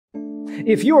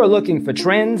If you are looking for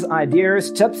trends,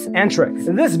 ideas, tips, and tricks,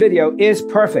 this video is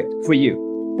perfect for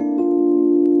you.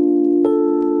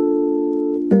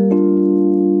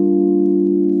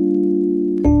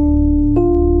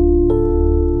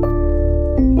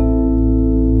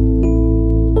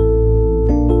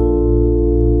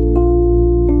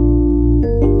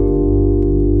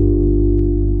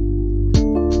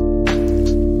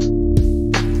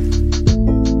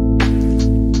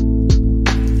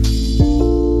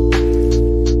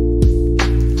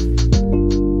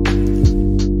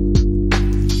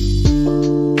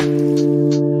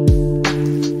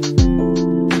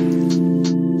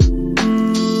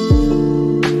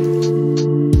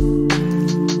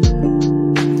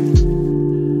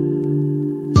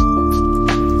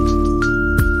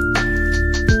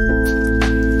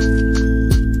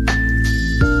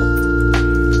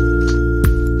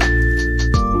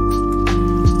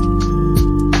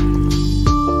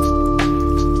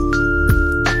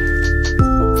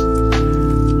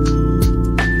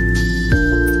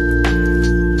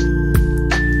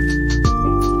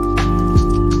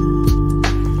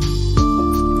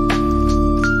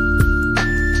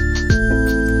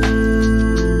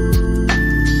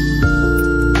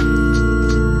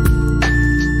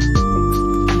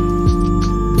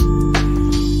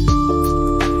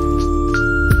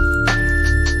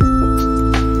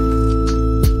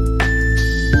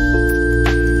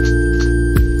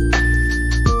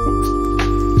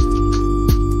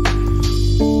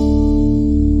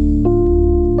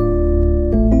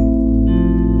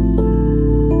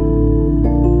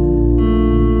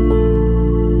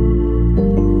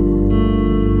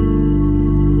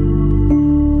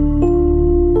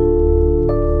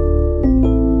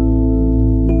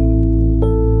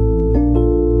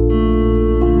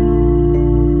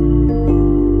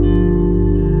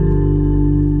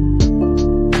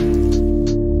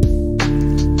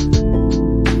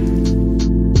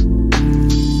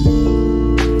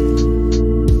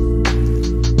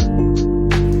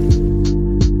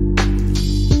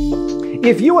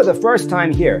 If you are the first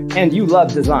time here and you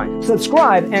love design,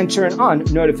 subscribe and turn on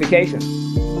notifications.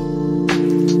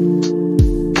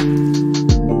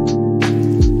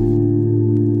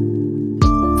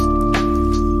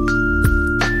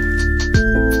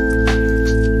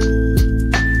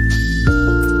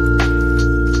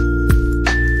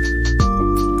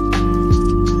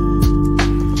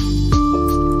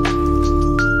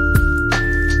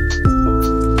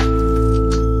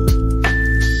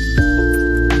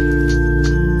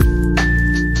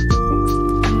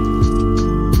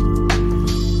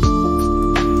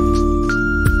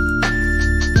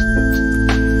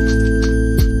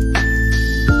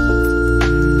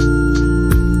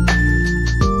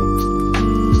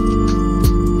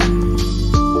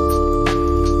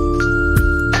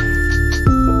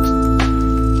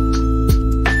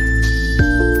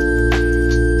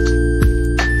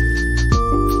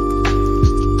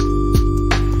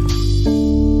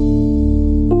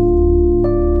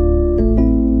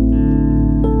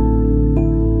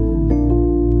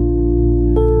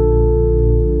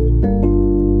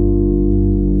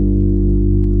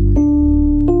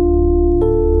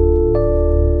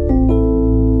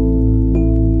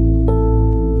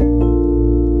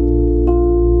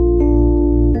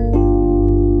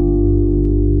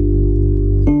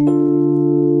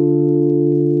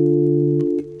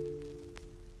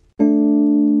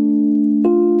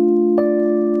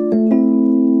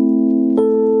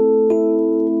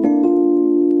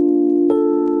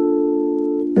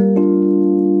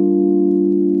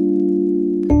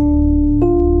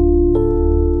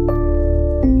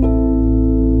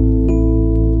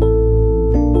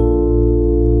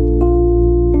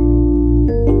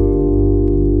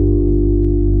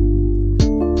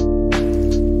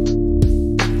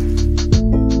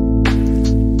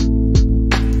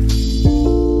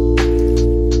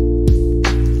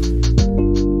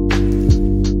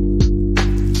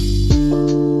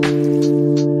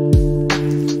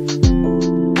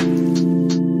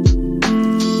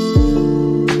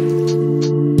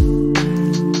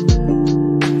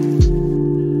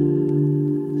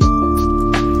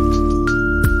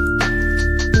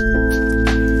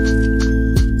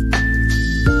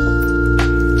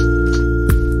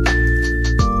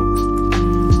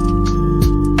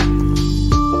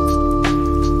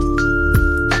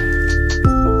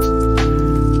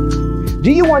 Do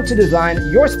you want to design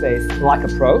your space like a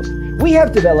pro? We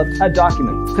have developed a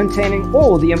document containing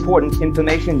all the important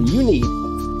information you need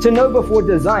to know before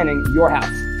designing your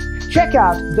house. Check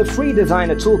out the free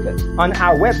designer toolkit on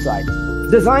our website,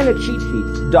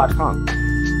 designercheatsheet.com.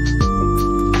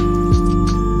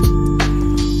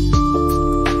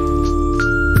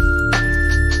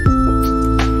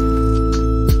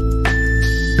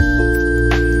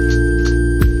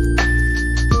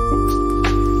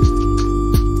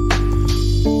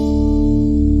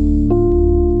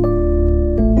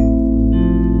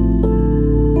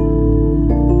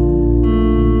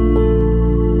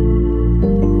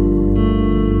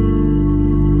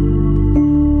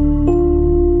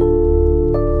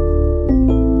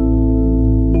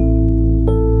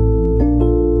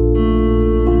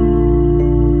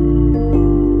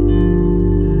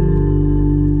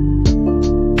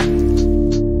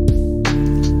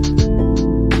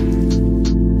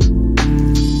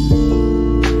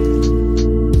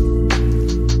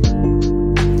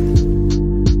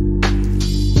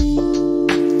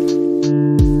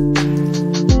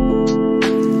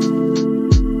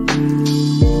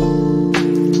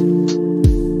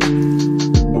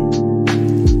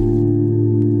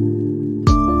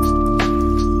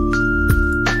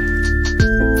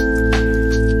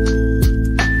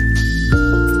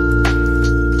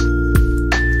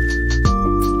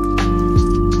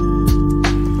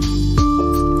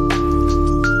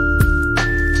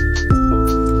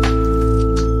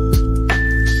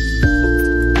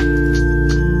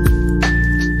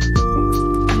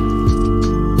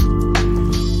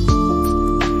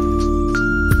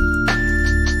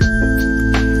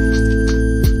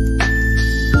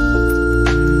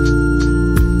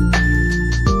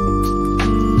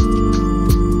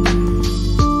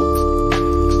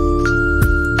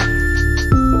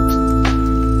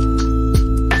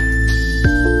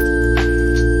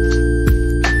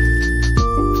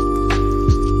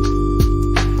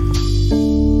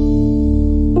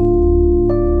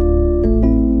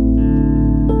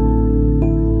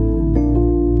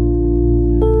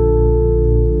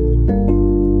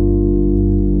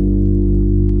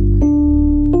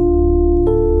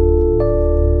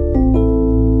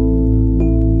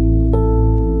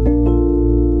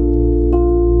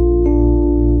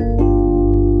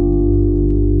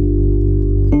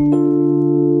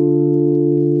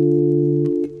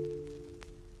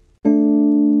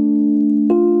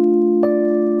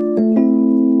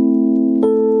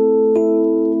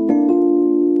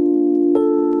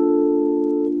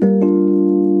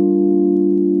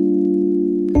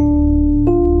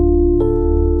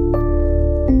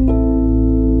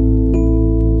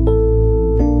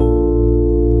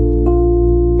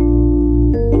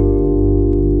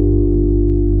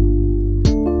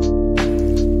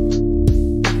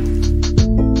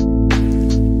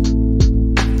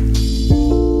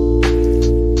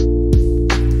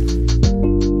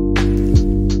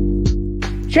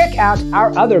 check out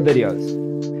our other videos.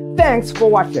 Thanks for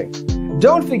watching.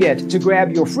 Don't forget to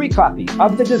grab your free copy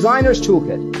of the Designer's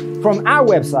Toolkit from our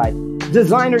website,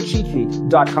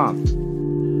 designercheatsheet.com.